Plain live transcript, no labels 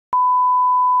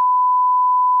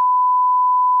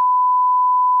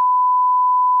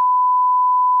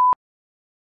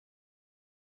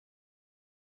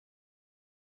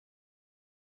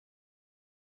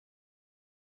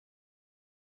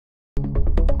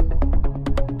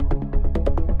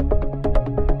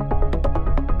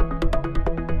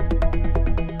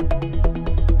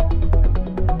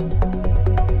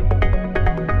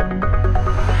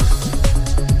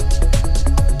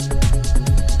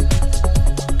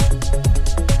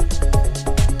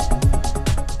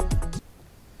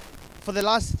for the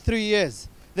last 3 years,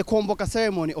 the Kuomboka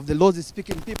ceremony of the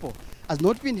Lozi-speaking people has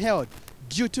not been held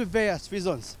due to various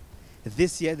reasons.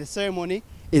 This year, the ceremony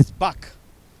is back.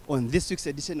 On this week's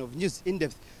edition of News In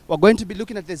Depth, we're going to be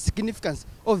looking at the significance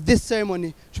of this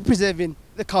ceremony to preserving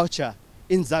the culture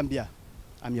in Zambia.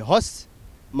 I'm your host,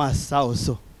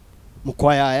 Masauso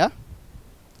Mukwayaya.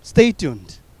 Stay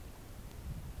tuned.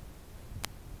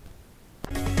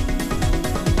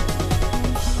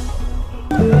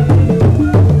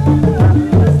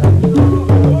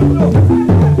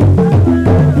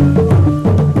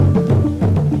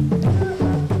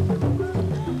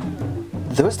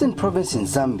 The Western Province in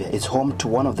Zambia is home to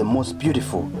one of the most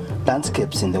beautiful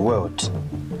landscapes in the world.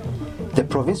 The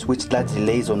province, which largely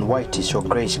lays on whitish or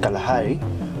greyish Kalahari,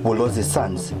 Wolrds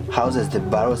sands, houses the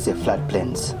Barose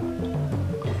floodplains.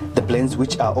 The plains,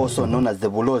 which are also known as the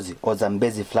Wolrds or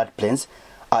Zambezi floodplains,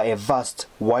 are a vast,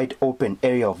 wide open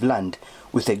area of land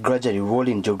with a gradually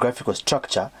rolling geographical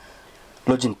structure,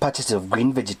 lodging patches of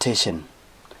green vegetation.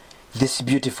 This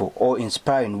beautiful,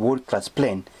 awe-inspiring world-class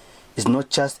plain is not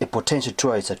just a potential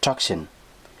tourist attraction.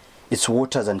 Its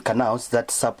waters and canals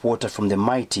that sap water from the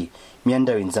mighty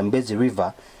meandering Zambezi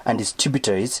River and its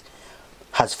tributaries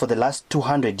has for the last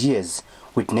 200 years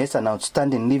witnessed an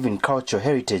outstanding living cultural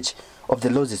heritage of the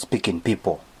Lozi-speaking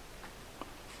people.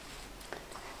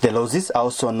 The Lozis are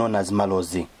also known as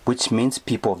Malozi, which means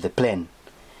people of the plain.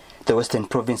 The Western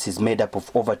Province is made up of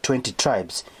over 20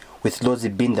 tribes, with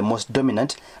Lozi being the most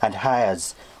dominant and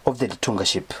highest of the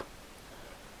Litungaship.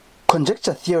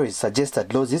 Conjecture theories suggest that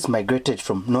Lozis migrated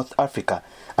from North Africa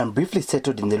and briefly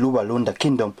settled in the Lualunda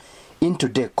Kingdom in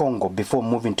today Congo before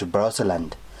moving to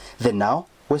Barosaland, the now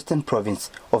Western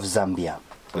Province of Zambia.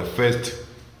 The first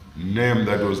name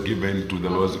that was given to the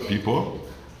Lozi people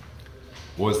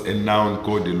was a noun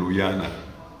called Luyana,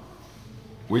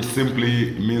 which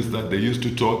simply means that they used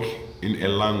to talk in a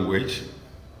language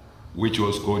which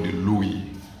was called Lui.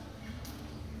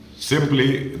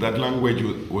 Simply, that language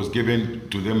was given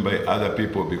to them by other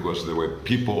people because they were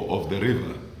people of the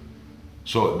river.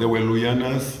 So they were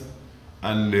Luyanas,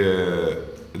 and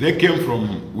they came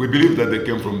from, we believe that they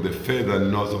came from the further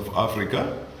north of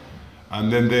Africa,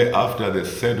 and then thereafter they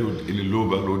settled in the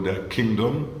Lualunda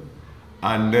Kingdom,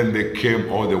 and then they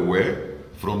came all the way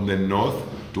from the north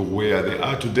to where they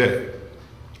are today.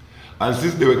 And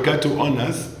since they were cattle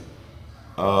owners,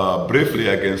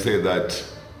 briefly I can say that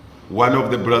one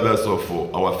of the brothers of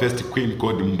our first queen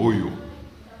called Mbuyu,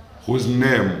 whose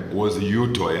name was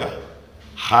Utoya,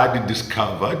 had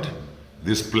discovered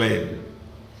this plain.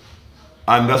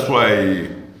 And that's why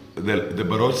the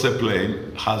Barose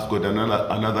plain has got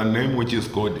another name, which is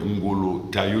called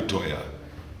Ngulu Tayutoya,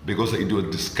 because it was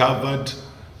discovered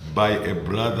by a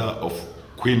brother of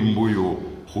Queen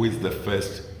Mbuyu, who is the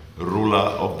first ruler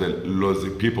of the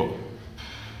Lozi people.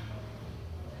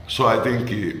 So I think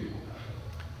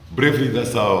briefly,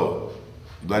 that's how,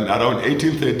 then around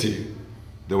 1830,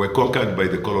 they were conquered by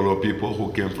the Kololo people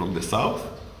who came from the south.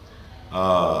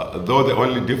 Though the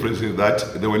only difference is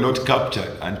that they were not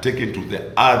captured and taken to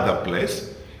the other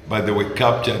place, but they were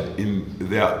captured in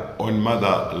their own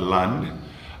motherland.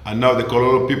 And now the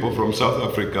Kololo people from South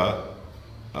Africa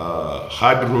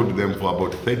had ruled them for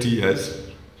about 30 years,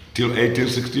 till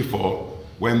 1864,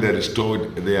 when they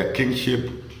restored their kingship.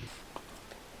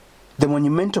 The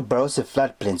monumental Barose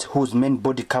floodplains, whose main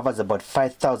body covers about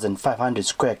 5,500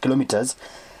 square kilometers,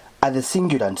 are the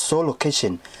singular and sole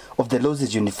location of the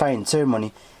Lozi's unifying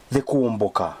ceremony, the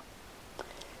Kuomboka.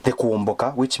 The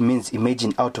Kuomboka, which means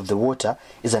emerging out of the water,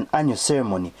 is an annual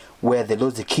ceremony where the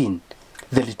Lozi King,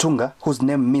 the Litunga, whose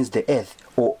name means the earth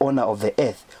or owner of the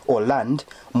earth or land,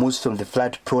 moves from the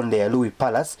flood-prone Lealui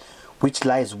Palace, which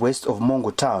lies west of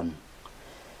Mongo town.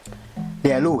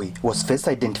 Lealui was first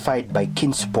identified by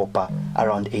King Supopa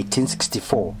around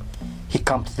 1864. He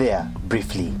camped there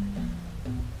briefly.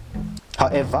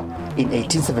 However, in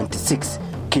 1876,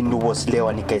 King Luwos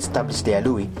Lewanika established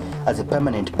Lealui as a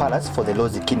permanent palace for the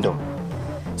Lozi Kingdom.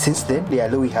 Since then,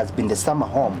 Lealui has been the summer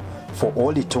home for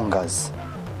all Litungas.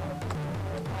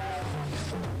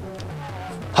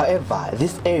 However,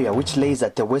 this area, which lays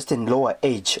at the western lower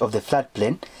edge of the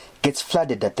floodplain, gets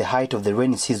flooded at the height of the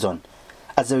rainy season.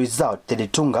 As a result, the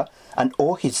Litunga and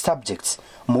all his subjects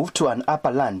moved to an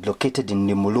upper land located in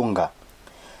Limulunga.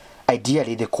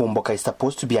 Ideally, the Kuomboka is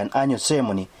supposed to be an annual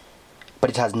ceremony, but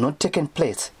it has not taken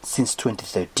place since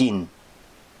 2013.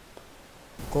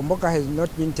 Kuomboka has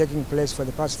not been taking place for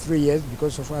the past 3 years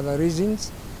because of other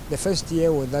reasons. The first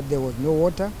year was that there was no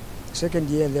water. The second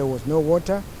year there was no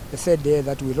water. The third year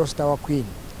that we lost our queen.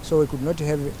 So we could not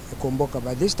have a Kuomboka.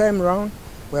 But this time around,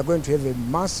 we are going to have a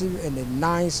massive and a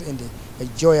nice and a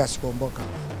joyous Kuomboka.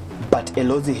 But a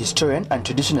Lozi historian and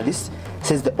traditionalist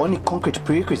says the only concrete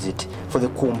prerequisite for the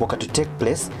Kuomboka to take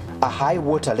place are high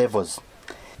water levels.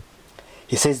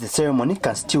 He says the ceremony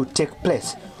can still take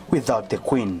place without the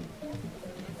Queen.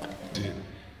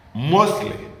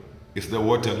 Mostly, it's the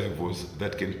water levels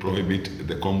that can prohibit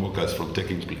the Kuombokas from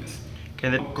taking place.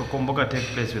 Can the Kuomboka take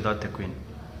place without the Queen?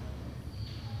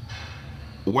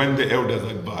 When the elders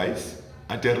advise,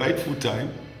 at a rightful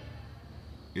time,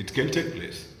 it can take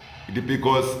place.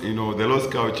 Because, you know, the Lozi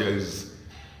culture is,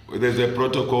 there's a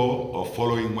protocol of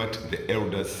following what the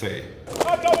elders say.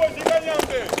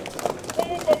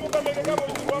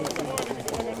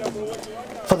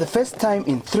 For the first time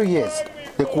in 3 years,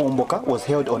 the Kuomboka was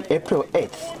held on April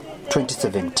 8th,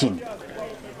 2017.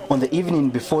 On the evening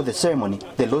before the ceremony,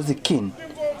 the Lozi King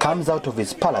comes out of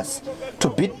his palace to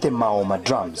beat the Maoma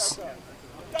drums.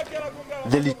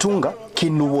 The Litunga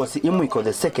King Umwiko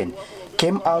II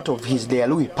came out of his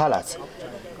Lealui Palace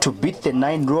to beat the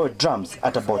 9 royal drums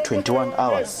at about 21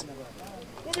 hours.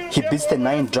 He beats the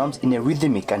 9 drums in a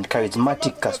rhythmic and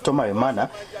charismatic customary manner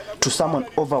to summon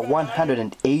over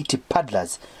 180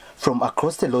 paddlers from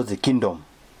across the Lozi Kingdom.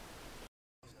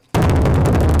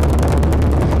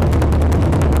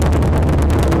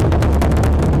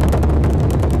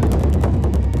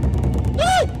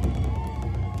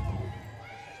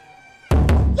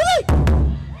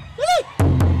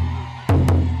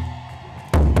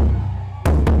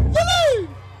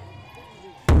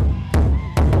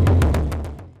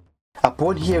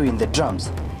 Upon hearing the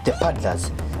drums, the paddlers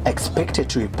are expected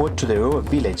to report to the royal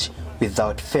village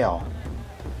without fail.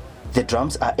 The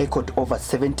drums are echoed over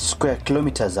 70 square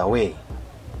kilometers away.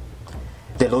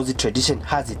 The Lozi tradition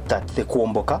has it that the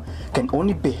Kuomboka can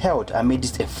only be held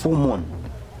amidst a full moon.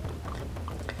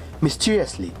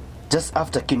 Mysteriously, just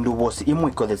after King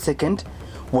Umwiko II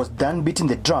was done beating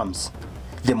the drums,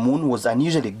 the moon was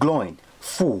unusually glowing,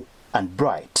 full and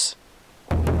bright.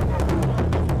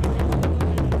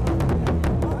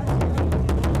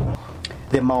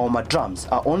 The Maoma drums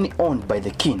are only owned by the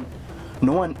king.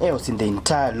 No one else in the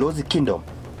entire Lozi kingdom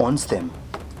owns them.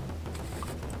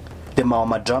 The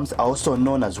Maoma drums are also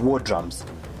known as war drums.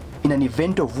 In an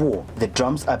event of war, the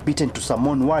drums are beaten to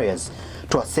summon warriors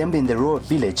to assemble in the royal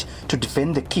village to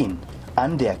defend the king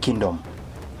and their kingdom.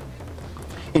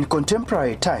 In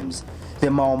contemporary times, the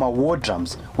Maoma war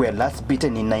drums were last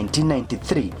beaten in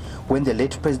 1993 when the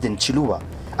late President Chiluba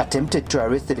attempted to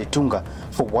arrest the Litunga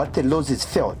for what the Lozis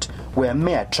felt were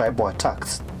mere tribal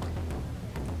attacks.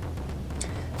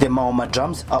 The Maoma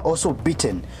drums are also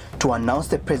beaten to announce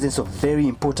the presence of very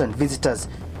important visitors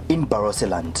in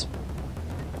Barotseland.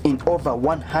 In over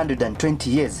 120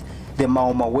 years, the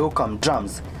Maoma welcome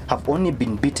drums have only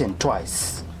been beaten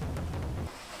twice.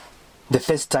 The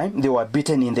first time they were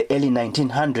beaten in the early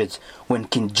 1900s when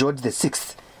King George VI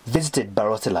visited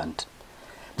Barotseland.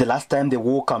 The last time the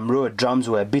welcome royal drums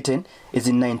were beaten is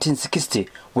in 1960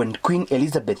 when Queen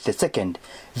Elizabeth II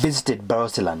visited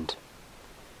Barotseland.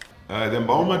 The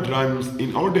Maoma drums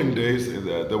in olden days,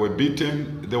 they were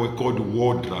beaten, they were called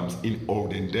war drums in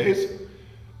olden days.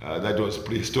 That was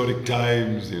prehistoric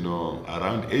times, you know,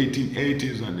 around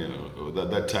 1880s and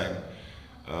that time.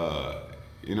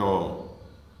 You know,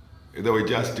 they were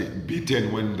just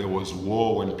beaten when there was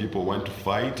war, when people went to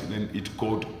fight. Then it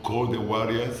called the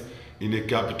warriors in a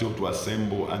capital to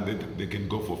assemble and then they can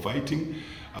go for fighting.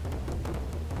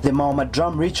 The Maoma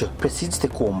drum ritual precedes the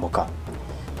Kuomboka.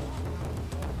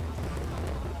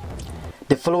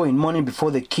 The following morning, before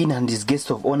the king and his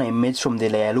guests of honor emerge from the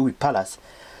Lealui Palace,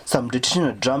 some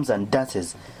traditional drums and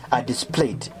dances are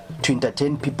displayed to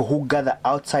entertain people who gather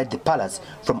outside the palace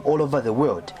from all over the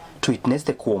world to witness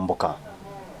the Kuomboka.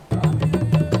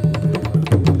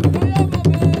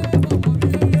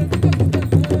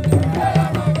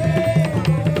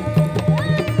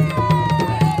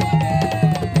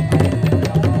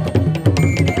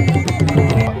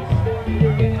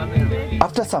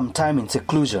 After some time in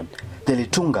seclusion, the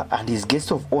Litunga and his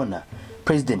guest of honor,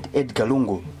 President Edgar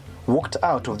Lungu, walked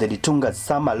out of the Litunga's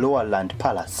summer lower land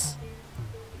palace.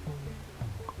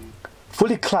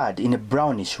 Fully clad in a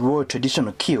brownish royal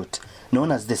traditional kilt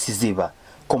known as the Siziba,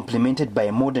 complemented by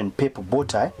a modern purple bow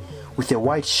tie with a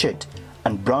white shirt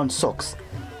and brown socks,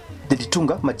 the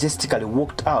Litunga majestically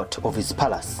walked out of his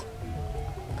palace.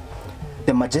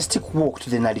 The majestic walk to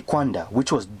the Nalikwanda,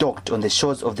 which was docked on the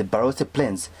shores of the Barotse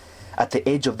Plains at the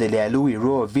edge of the Lealui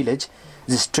royal village,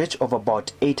 is a stretch of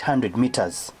about 800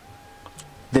 meters.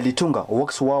 The Litunga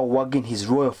walks while wagging his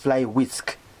royal fly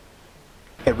whisk.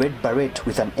 A red beret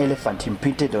with an elephant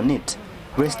imprinted on it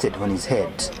rested on his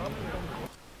head.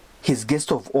 His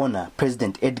guest of honor,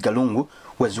 President Edgar Lungu,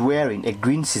 was wearing a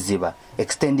green siziba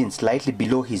extending slightly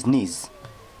below his knees.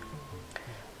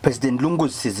 President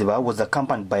Lungu's Siziba was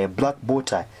accompanied by a black bow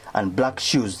tie and black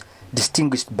shoes,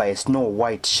 distinguished by a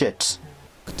snow-white shirt.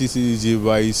 This is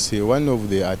one of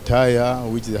the attire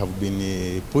which they have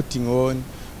been putting on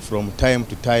from time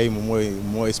to time,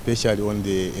 more especially on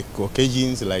the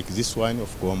occasions like this one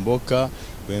of Kuomboka,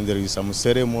 when there is some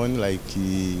ceremony like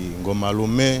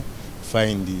Ngomalume.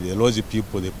 Find the Lozi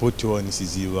people, they put on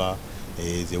Siziba,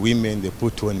 the women, they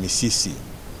put on Misisi.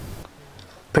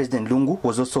 President Lungu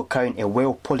was also carrying a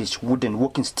well-polished wooden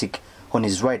walking stick on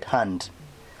his right hand.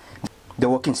 The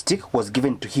walking stick was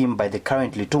given to him by the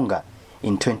current Litunga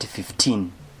in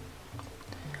 2015.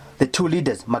 The two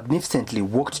leaders magnificently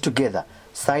walked together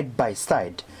side by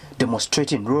side,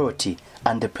 demonstrating royalty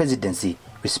and the presidency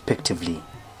respectively.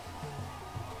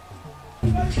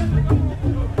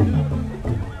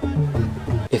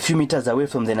 A few meters away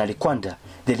from the Nalikwanda,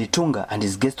 the Litunga and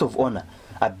his guest of honor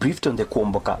are briefed on the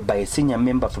Kuomboka by a senior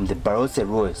member from the Barose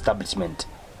royal establishment.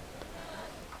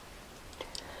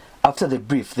 After the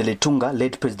brief, the Litunga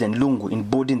led President Lungu in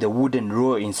boarding the wooden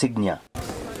royal insignia.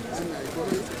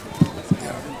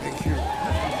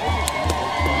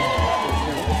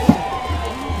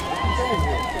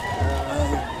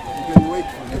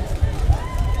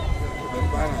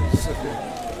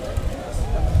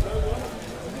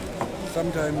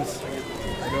 Sometimes,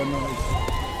 I don't know,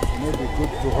 it may be good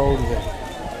to hold them.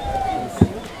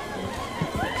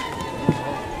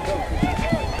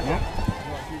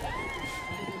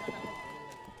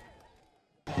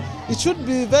 It should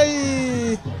be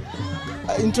very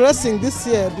interesting this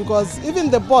year because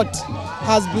even the boat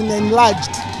has been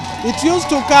enlarged. It used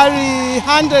to carry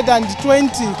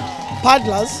 120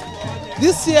 paddlers.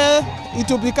 This year it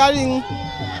will be carrying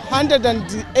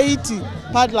 180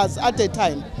 paddlers at a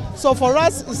time. So for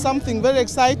us, it's something very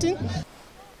exciting.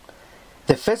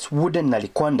 The first wooden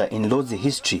Nalikwanda in Lozi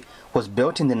history was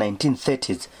built in the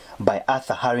 1930s by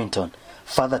Arthur Harrington,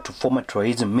 father to former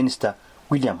tourism minister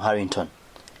William Harrington.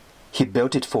 He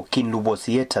built it for King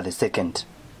Lubosieta II.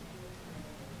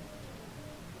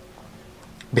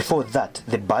 Before that,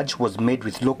 the badge was made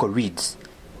with local reeds.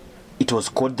 It was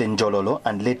called the Njololo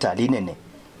and later Linene,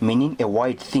 meaning a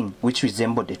white thing which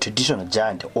resembled a traditional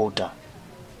giant altar.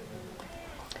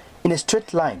 In a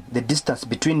straight line, the distance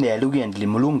between Lealui and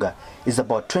Limulunga is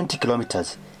about 20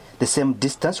 kilometers. The same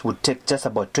distance would take just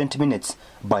about 20 minutes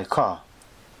by car.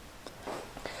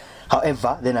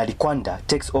 However, the Nalikwanda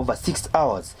takes over 6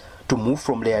 hours to move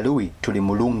from Lealui to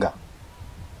Limulunga.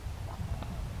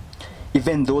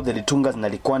 Even though the Litunga's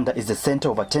Nalikwanda is the center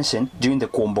of attention during the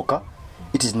Kuomboka,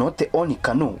 it is not the only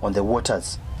canoe on the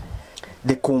waters.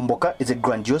 The Kuomboka is a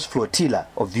grandiose flotilla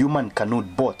of human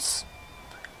canoed boats.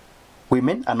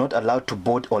 Women are not allowed to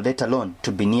board or let alone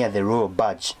to be near the royal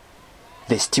barge.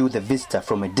 They steal the visitor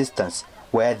from a distance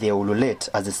where they ululate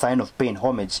as a sign of paying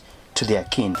homage to their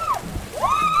king.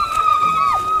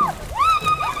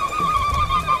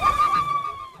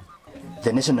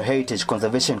 The National Heritage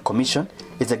Conservation Commission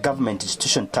is a government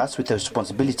institution tasked with the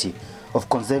responsibility of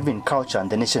conserving culture and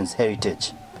the nation's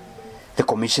heritage. The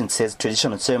Commission says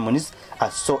traditional ceremonies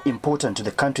are so important to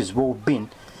the country's well-being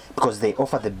because they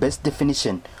offer the best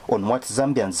definition on what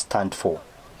Zambians stand for.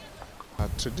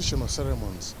 Traditional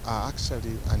ceremonies are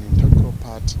actually an integral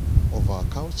part of our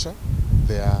culture.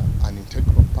 They are an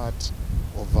integral part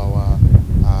of our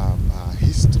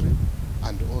history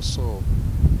and also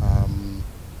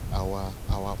our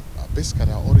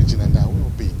basically our origin and our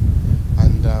well-being.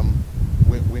 And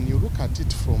when you look at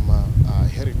it from a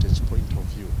heritage point of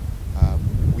view,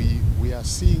 we are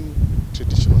seeing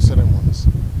traditional ceremonies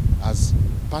as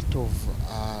part of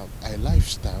a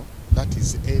lifestyle that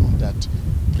is aimed at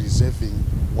preserving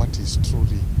what is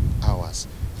truly ours.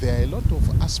 There are a lot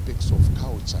of aspects of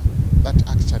culture that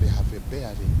actually have a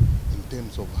bearing in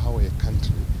terms of how a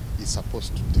country is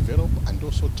supposed to develop and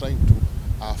also trying to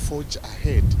forge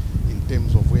ahead in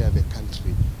terms of where the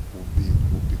country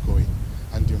will be going.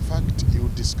 And in fact, you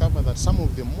will discover that some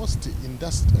of the most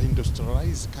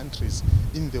industrialized countries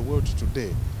in the world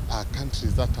today are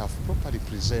countries that have properly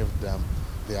preserved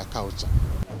their culture.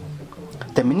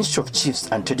 The Ministry of Chiefs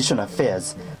and Traditional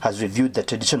Affairs has reviewed that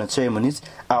traditional ceremonies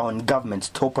are on government's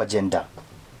top agenda.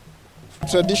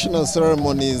 Traditional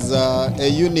ceremonies are a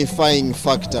unifying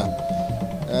factor.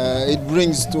 It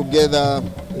brings together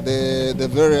the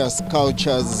various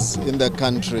cultures in the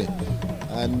country,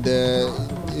 and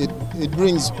it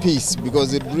brings peace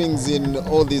because it brings in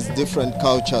all these different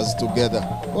cultures together.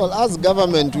 Well, as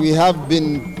government, we have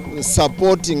been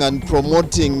supporting and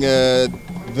promoting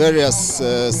various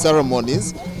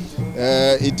ceremonies.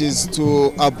 It is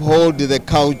to uphold the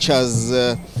cultures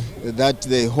that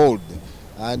they hold.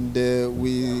 and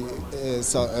we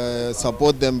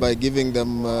support them by giving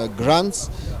them grants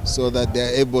so that they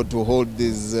are able to hold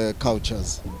these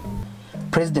cultures.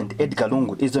 President Edgar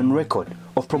Lungu is on record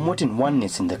of promoting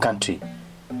oneness in the country.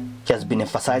 He has been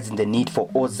emphasizing the need for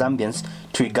all Zambians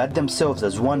to regard themselves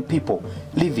as one people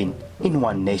living in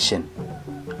one nation.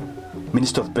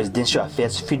 Minister of Presidential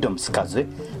Affairs Freedom Skazwe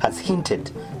has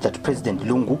hinted that President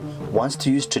Lungu wants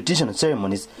to use traditional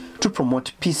ceremonies to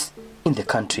promote peace in the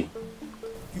country.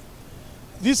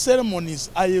 These ceremonies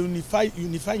are a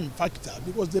unifying factor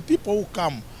because the people who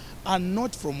come are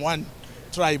not from one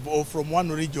tribe or from one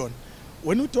region.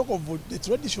 When we talk of the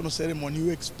traditional ceremony,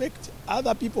 you expect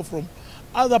other people from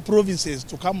other provinces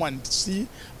to come and see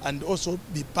and also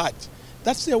be part.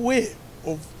 That's a way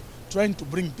of trying to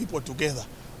bring people together.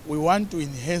 We want to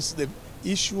enhance the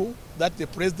issue that the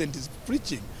president is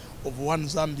preaching of one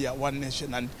Zambia, one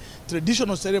nation, and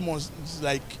traditional ceremonies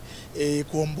like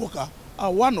Kuomboka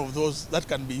are one of those that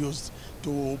can be used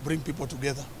to bring people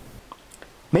together.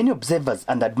 Many observers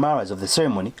and admirers of the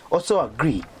ceremony also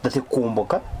agree that the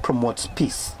Kuomboka promotes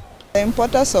peace. The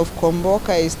importance of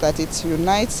Kuomboka is that it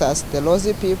unites us, the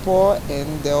Lozi people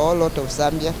and the whole lot of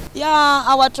Zambia. Yeah,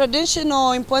 our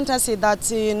traditional importance is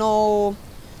that,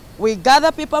 we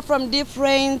gather people from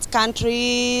different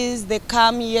countries, they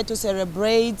come here to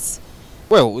celebrate.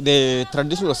 Well, the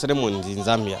traditional ceremonies in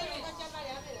Zambia,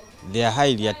 they are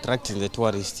highly attracting the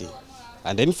tourists,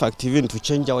 and in fact even to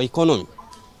change our economy,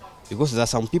 because there are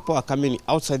some people are coming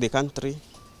outside the country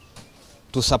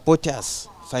to support us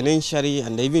financially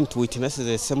and even to witness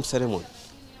the same ceremony.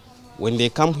 When they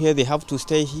come here, they have to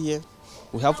stay here,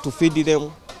 we have to feed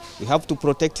them, we have to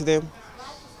protect them.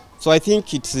 So I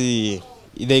think it's the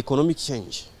economic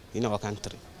change in our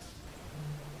country.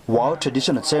 While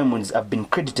traditional ceremonies have been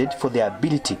credited for their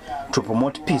ability to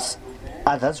promote peace,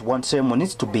 others want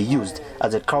ceremonies to be used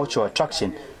as a cultural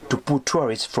attraction to pull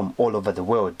tourists from all over the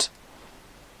world.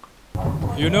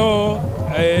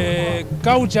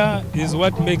 Culture is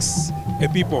what makes a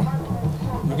people.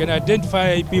 You can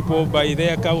identify people by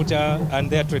their culture and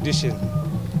their tradition.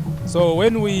 So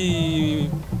when we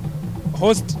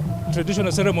host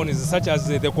traditional ceremonies such as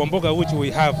the Kuomboka, which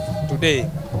we have today,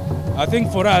 I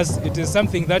think for us it is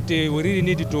something that we really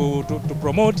need to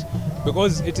promote,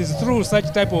 because it is through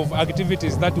such type of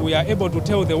activities that we are able to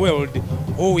tell the world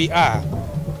who we are.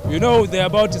 There are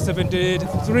about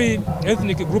 73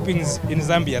 ethnic groupings in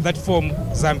Zambia that form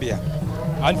Zambia.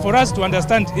 And for us to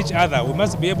understand each other, we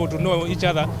must be able to know each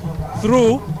other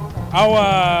through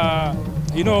our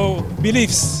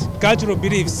beliefs, cultural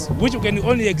beliefs, which we can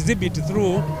only exhibit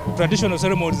through traditional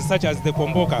ceremonies such as the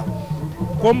Kuomboka.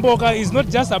 Kuomboka is not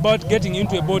just about getting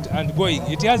into a boat and going.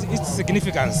 It has its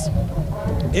significance.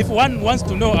 If one wants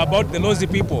to know about the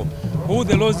Lozi people, who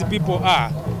the Lozi people are,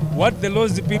 what the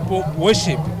Lozi people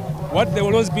worship, what the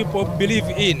Lozi people believe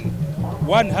in,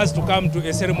 one has to come to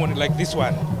a ceremony like this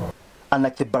one.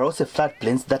 Unlike the Barose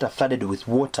floodplains that are flooded with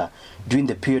water during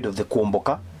the period of the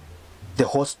Kuomboka, the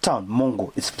host town,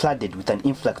 Mongo, is flooded with an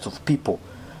influx of people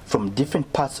from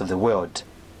different parts of the world.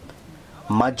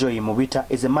 Marjorie Mubita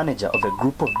is a manager of a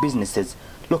group of businesses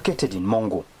located in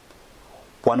Mongo.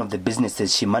 One of the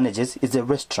businesses she manages is a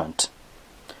restaurant.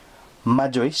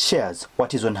 Marjorie shares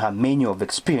what is on her menu of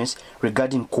experience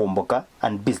regarding Kuomboka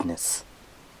and business.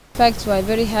 In fact, we are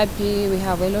very happy. We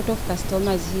have a lot of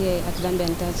customers here at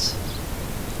Zambian Touch.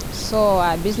 So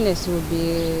our business will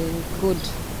be good.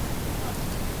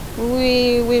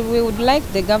 We would like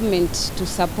the government to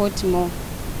support more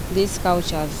these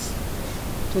cultures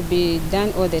to be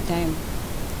done all the time.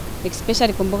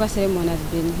 Especially Kuomboka ceremony has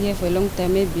been here for a long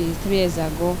time, maybe 3 years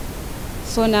ago.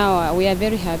 So now we are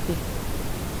very happy.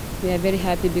 We are very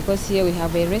happy because here we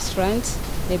have a restaurant,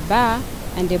 a bar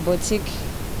and a boutique.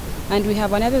 And we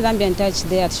have another Zambian Touch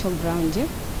there at Showground,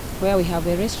 where we have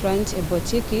a restaurant, a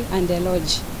boutique and a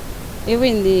lodge.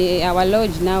 Even our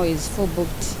lodge now is full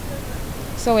booked.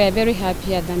 So we are very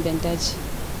happy at Zambian Touch.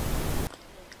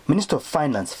 Minister of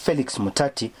Finance Felix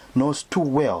Mutati knows too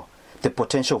well the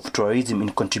potential of tourism in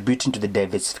contributing to the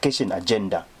diversification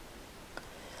agenda.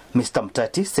 Mr.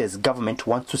 Mutati says government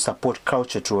wants to support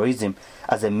cultural tourism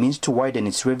as a means to widen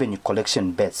its revenue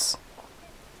collection base.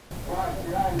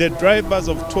 The drivers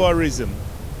of tourism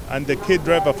and the key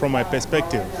driver from my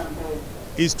perspective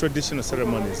is traditional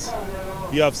ceremonies.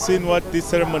 You have seen what this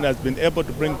ceremony has been able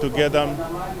to bring together,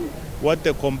 what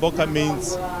the Kuomboka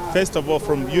means, first of all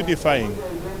from unifying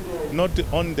not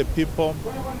only the people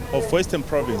of Western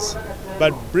Province,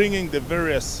 but bringing the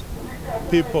various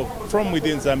people from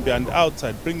within Zambia and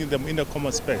outside, bringing them in a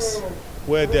common space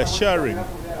where they are sharing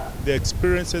the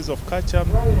experiences of culture,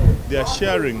 they are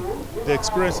sharing the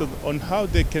experience on how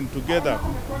they can together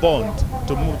bond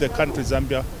to move the country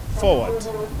Zambia forward.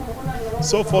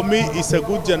 So for me, it's a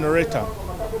good generator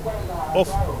of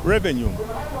revenue.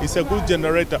 It's a good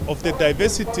generator of the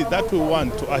diversity that we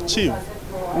want to achieve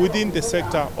within the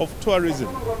sector of tourism.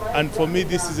 And for me,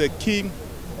 this is a key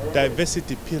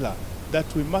diversity pillar that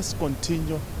we must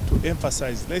continue to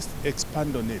emphasize. Let's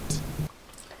expand on it.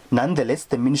 Nonetheless,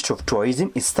 the Ministry of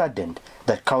Tourism is saddened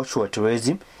that cultural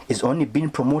tourism is only being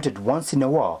promoted once in a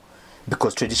while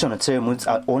because traditional ceremonies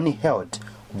are only held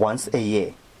once a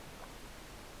year.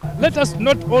 Let us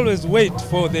not always wait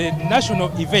for the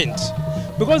national event,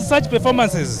 because such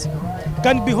performances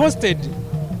can be hosted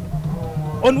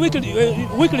on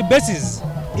weekly basis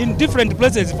in different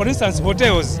places, for instance,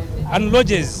 hotels and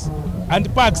lodges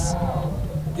and parks.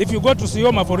 If you go to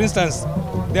Sioma, for instance,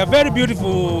 there are very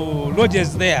beautiful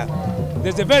lodges there.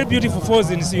 There's a very beautiful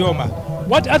falls in Sioma.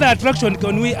 What other attraction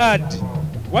can we add?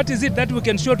 What is it that we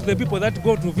can show to the people that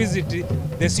go to visit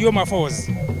the Sioma Falls?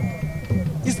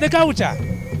 It's the culture.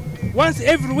 Once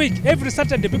every week, every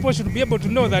Saturday, people should be able to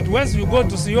know that once you go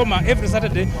to Sioma, every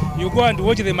Saturday, you go and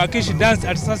watch the Makishi dance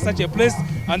at such a place,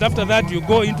 and after that, you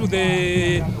go into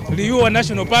the Lealui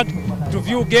National Park to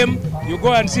view game, you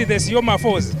go and see the Sioma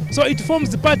Falls. So it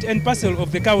forms part and parcel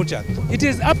of the culture. It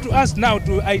is up to us now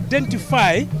to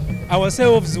identify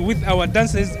ourselves with our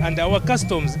dances and our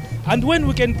customs, and when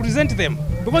we can present them,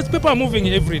 because people are moving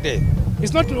every day.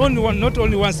 It's not only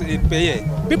once per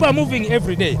year. People are moving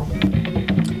every day.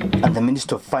 And the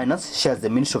Minister of Finance shares the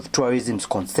Ministry of Tourism's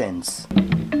concerns.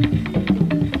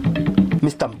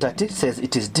 Mr. Mtati says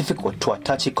it is difficult to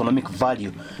attach economic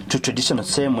value to traditional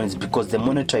ceremonies because the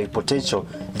monetary potential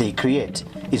they create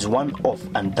is one-off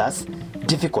and thus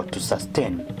difficult to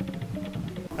sustain.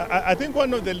 I think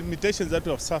one of the limitations that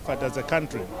we have suffered as a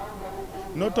country,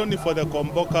 not only for the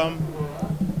Kuomboka,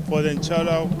 for the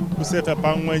Nchala, Kusefa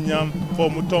Pangwenyam, for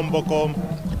Mutomboko,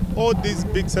 all these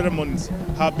big ceremonies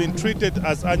have been treated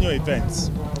as annual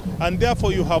events. And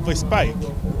therefore you have a spike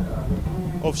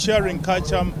of sharing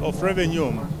culture, of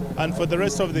revenue, and for the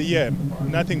rest of the year,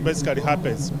 nothing basically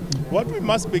happens. What we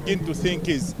must begin to think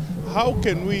is, how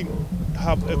can we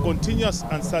have a continuous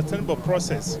and sustainable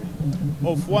process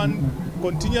of one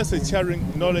continuously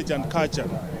sharing knowledge and culture,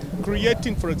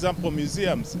 creating, for example,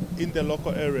 museums in the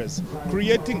local areas,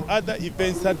 creating other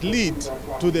events that lead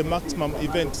to the maximum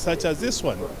event, such as this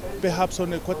one, perhaps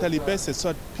on a quarterly basis,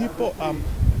 so that people are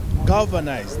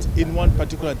galvanized in one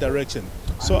particular direction.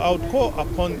 So I would call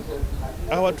upon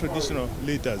our traditional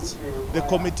leaders, the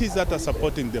committees that are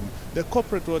supporting them, the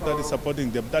corporate world that is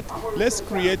supporting them, that let's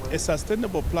create a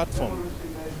sustainable platform,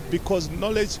 because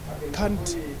knowledge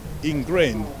can't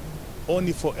ingrain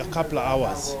only for a couple of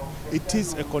hours. It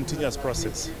is a continuous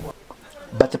process.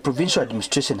 But the provincial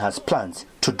administration has plans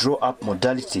to draw up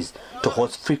modalities to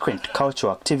host frequent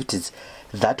cultural activities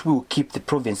that will keep the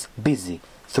province busy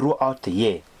throughout the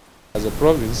year. As a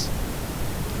province,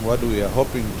 what we are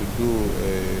hoping to do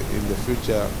in the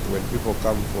future when people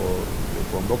come for the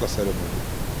Kuomboka ceremony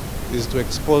is to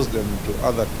expose them to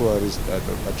other tourist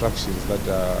attractions that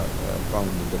are found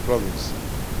in the province.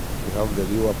 We have the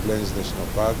Lealui Palace National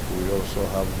Park. We also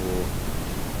have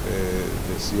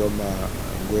the Sioma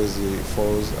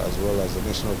Falls, as well as the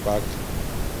National Park.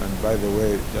 And by the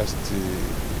way, just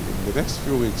in the next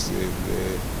few weeks,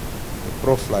 the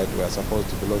Pro flight, we are supposed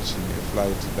to be launching a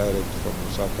flight direct from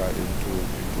Osaka into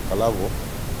Kalavo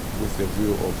with the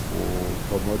view of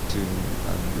promoting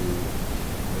and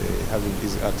having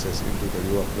easy access into the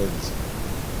Lealui Plains.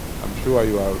 I'm sure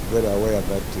you are very aware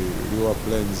that Lealui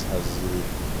Plains has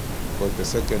got the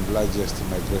second largest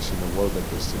migration of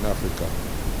wildebeest in Africa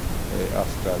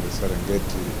after the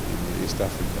Serengeti in East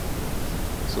Africa.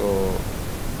 So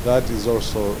that is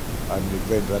also an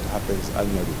event that happens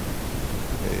annually.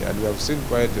 And we have seen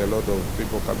quite a lot of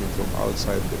people coming from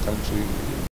outside the country.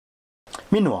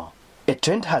 Meanwhile, a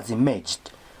trend has emerged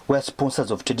where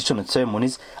sponsors of traditional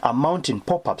ceremonies are mounting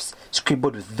pop-ups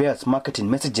scribbled with various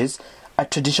marketing messages at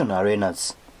traditional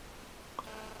arenas.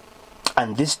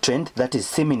 And this trend that is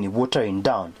seemingly watering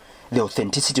down the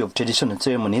authenticity of traditional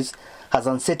ceremonies has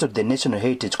unsettled the National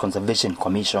Heritage Conservation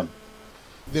Commission.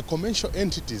 The commercial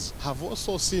entities have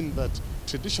also seen that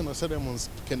traditional ceremonies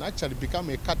can actually become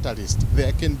a catalyst.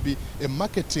 There can be a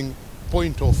marketing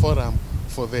point or forum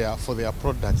for their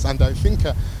products. And I think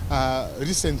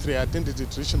recently I attended a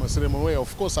traditional ceremony where,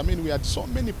 of course, we had so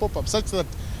many pop-ups such that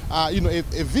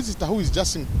a visitor who is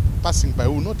just passing by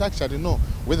will not actually know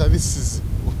whether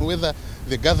whether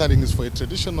the gathering is for a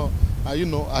traditional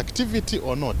activity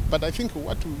or not. But I think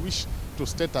what we wish to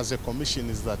state as a commission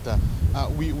is that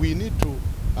we need to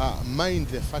mind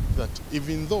the fact that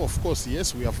even though, of course,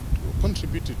 yes, we have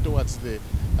contributed towards the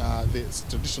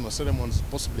traditional ceremonies,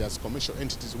 possibly as commercial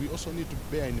entities, we also need to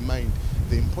bear in mind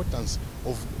the importance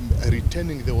of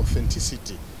retaining the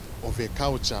authenticity of a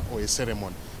culture or a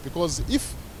ceremony. Because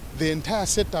if the entire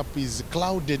setup is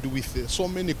clouded with so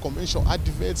many commercial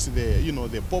adverts,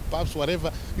 the pop-ups,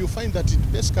 whatever, you find that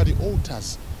it basically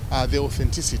alters the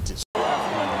authenticity.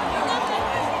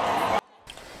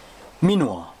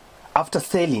 Meanwhile, after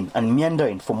sailing and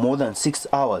meandering for more than 6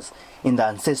 hours in the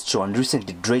ancestral and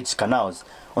recently dredged canals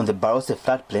on the Barose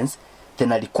floodplains, the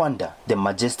Nalikwanda, the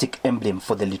majestic emblem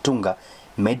for the Litunga,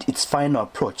 made its final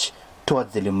approach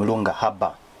towards the Limulunga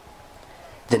harbour.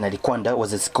 The Nalikwanda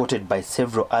was escorted by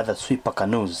several other sweeper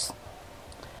canoes.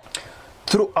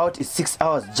 Throughout its 6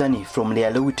 hours journey from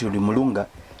Lealui to Limulunga,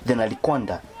 the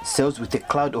Nalikwanda sails with a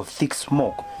cloud of thick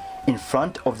smoke in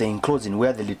front of the enclosing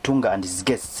where the Litunga and his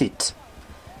guests sit.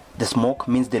 The smoke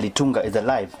means the Litunga is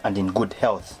alive and in good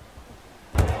health.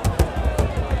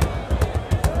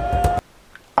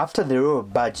 After the royal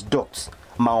barge docks,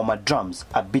 Maoma drums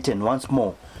are beaten once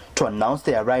more to announce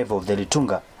the arrival of the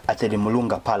Litunga at the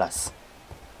Limulunga Palace.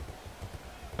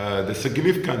 The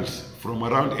significance from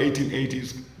around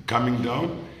 1880s coming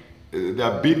down, they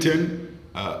are beaten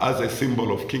as a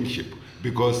symbol of kingship,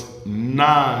 because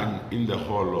none in the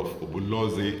whole of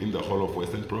Bulozi, in the whole of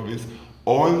Western Province,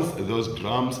 owns those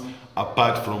drums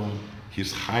apart from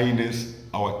His Highness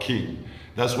our King.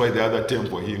 That's why the other term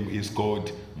for him is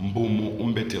called Mbumu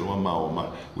Umbetelwa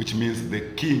Maoma, which means the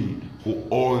king who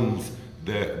owns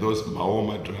those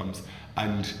Maoma drums,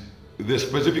 and they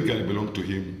specifically belong to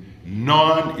him.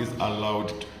 None is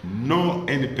allowed, no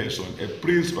any person, a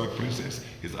prince or a princess,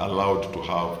 is allowed to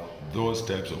have those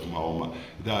types of Maoma.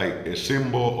 They are a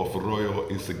symbol of royal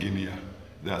insignia.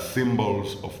 They are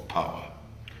symbols of power.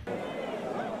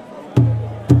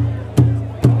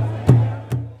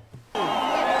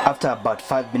 After about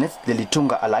 5 minutes, the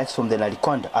Litunga alights from the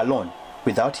Nalikwanda alone,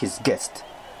 without his guest.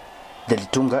 The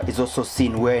Litunga is also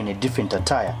seen wearing a different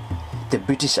attire, the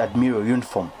British Admiral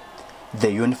uniform. The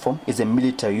uniform is a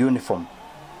military uniform.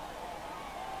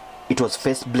 It was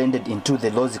first blended into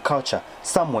the Lozi culture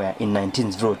somewhere in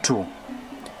 1902.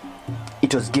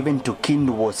 It was given to King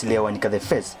Lealui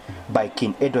Palace by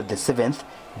King Edward VII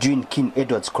during King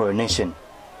Edward's coronation.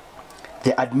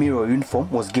 The Admiral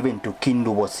uniform was given to King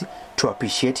Lealui to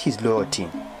appreciate his loyalty.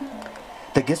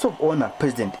 The guest of honor,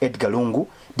 President Edgar Lungu,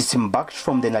 disembarked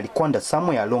from the Nalikwanda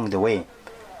somewhere along the way.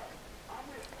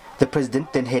 The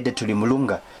president then headed to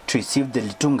Limulunga to receive the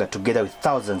Litunga together with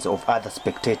thousands of other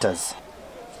spectators.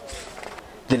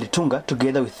 The Litunga,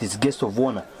 together with his guest of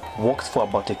honor, walks for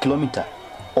about a kilometer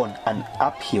on an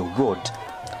uphill road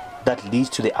that leads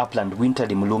to the Upland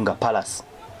Limulunga Palace.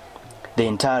 The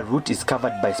entire route is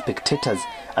covered by spectators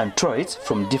and tourists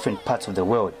from different parts of the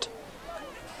world.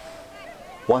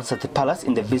 Once at the palace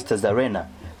in the visitors' arena,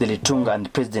 the Litunga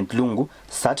and President Lungu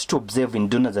sat to observe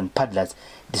indonors and paddlers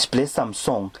display some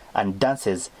song and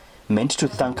dances meant to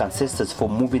thank ancestors for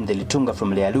moving the Litunga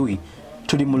from Lealui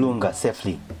to Limulunga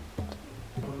safely.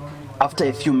 After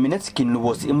a few minutes, King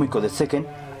Lealui II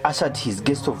ushered his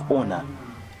guest of honor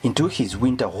into his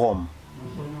winter home.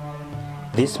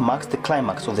 This marks the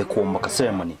climax of the Kuomboka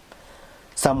ceremony.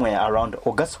 Somewhere around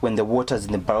August, when the waters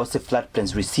in the Barose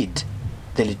floodplains recede,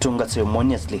 the Litunga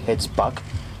ceremoniously heads back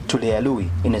to Lealui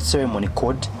in a ceremony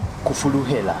called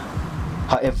Kufuluhela.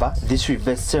 However, this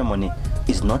reverse ceremony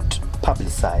is not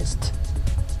publicized.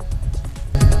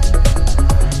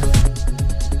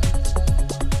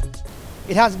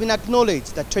 It has been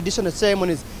acknowledged that traditional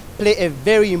ceremonies play a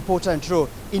very important role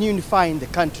in unifying the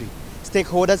country.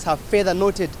 Stakeholders have further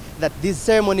noted that these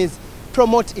ceremonies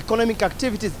promote economic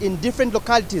activities in different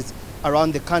localities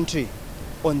around the country.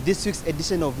 On this week's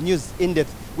edition of News In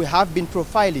Depth, we have been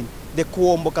profiling the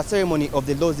Kuomboka ceremony of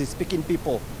the Lozi speaking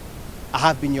people. I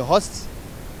have been your host,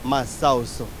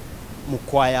 Masauso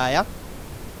Mukwayaya.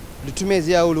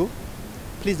 Lutumezi Aulu,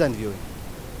 pleasant viewing.